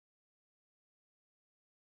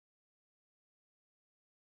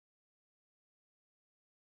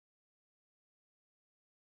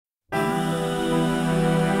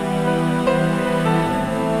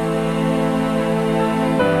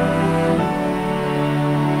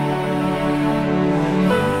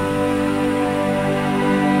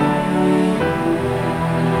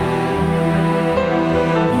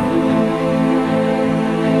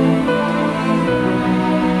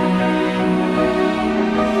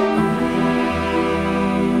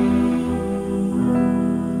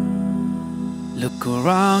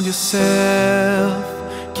around yourself.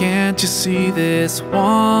 Can't you see this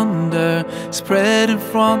wonder spread in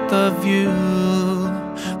front of you?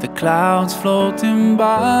 The clouds floating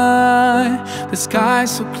by, the sky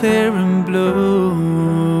so clear and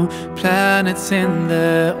blue. Planets in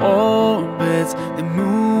their orbits, the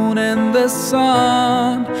moon and the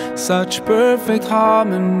sun, such perfect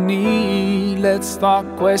harmony. Let's start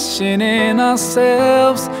questioning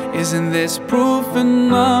ourselves. Isn't this proof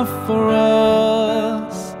enough for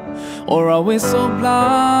us? Or are we so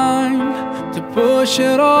blind to push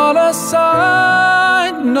it all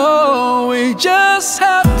aside? No, we just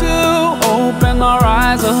have to open our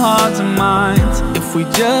eyes, our hearts and minds. If we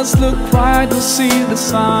just look right, we'll see the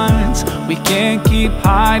signs. We can't keep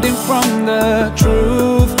hiding from the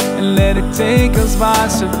truth and let it take us by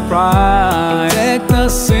surprise. Protect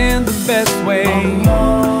us in the best way,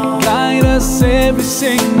 guide us every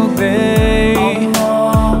single day,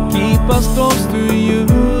 keep us close to you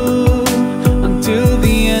till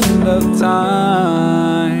the end of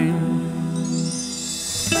time.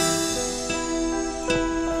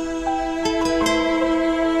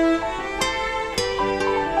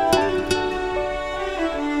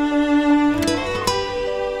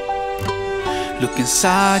 Look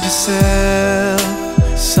inside yourself,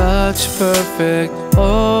 such perfect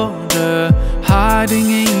order, hiding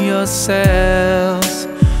in your cells,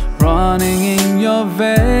 running in your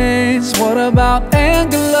veins. What about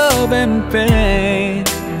anger, love and pain,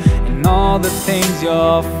 and all the things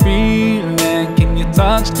you're feeling? Can you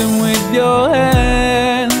touch them with your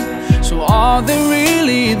hand? So are they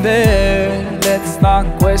really there? Let's start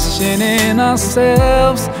questioning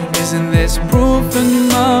ourselves. Isn't this proof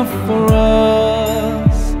enough for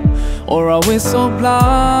us? Or are we so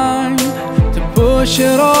blind to push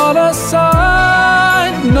it all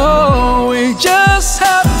aside? No, we just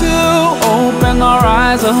have to open our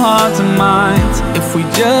eyes, our hearts and minds. If we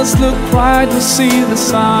just look right, we'll see the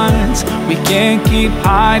signs. We can't keep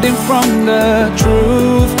hiding from the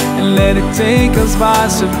truth and let it take us by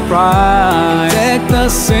surprise. Protect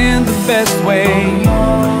us in the best way,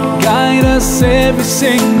 guide us every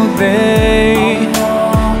single day,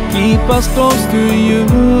 keep us close to you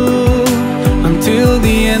until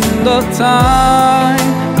the end of time.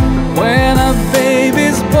 When a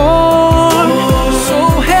baby's born, so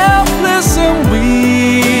helpless and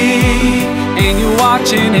weak, and you're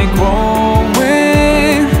watching it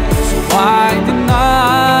growing, so why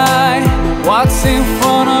deny what's in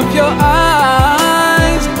front of your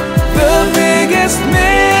eyes? The biggest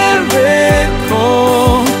miracle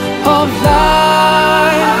of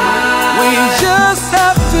life. We just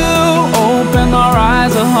have to open our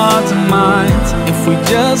eyes, our hearts and minds. If we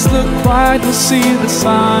just look right, we'll see the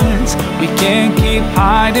signs. We can't keep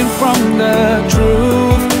hiding from the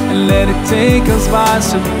truth and let it take us by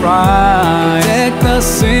surprise. Protect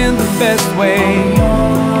us in the best way,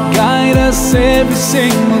 guide us every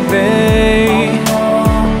single day,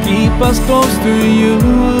 keep us close to you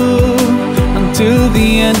until the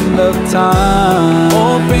end of time.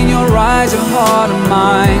 Open your eyes, your heart and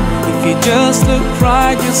mind. If you just look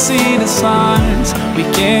right, you'll see the signs. We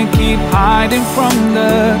can't keep hiding from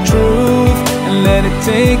the truth and let it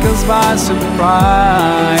take us by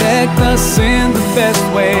surprise. Protect us in the best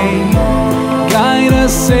way, guide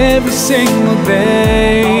us every single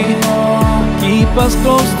day, keep us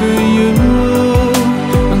close to you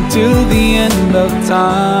until the end of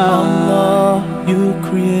time. Allah, you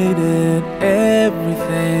created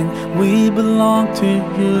everything, we belong to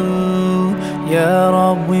you. Ya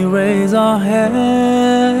Rab, we raise our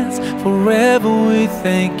hands, forever we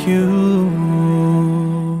thank you.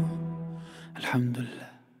 Alhamdulillah.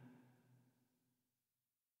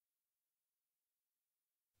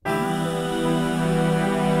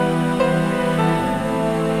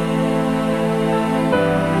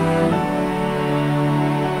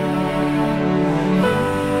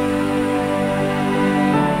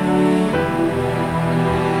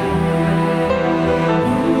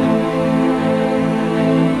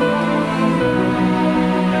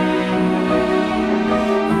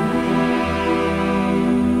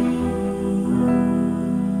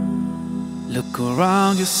 Look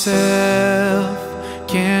around yourself.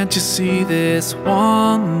 Can't you see this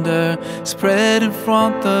wonder spread in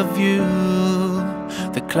front of you?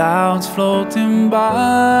 The clouds floating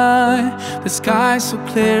by, the sky so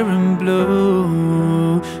clear and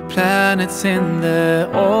blue. Planets in their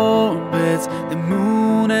orbits, the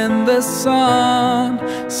moon and the sun,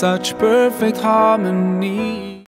 such perfect harmony.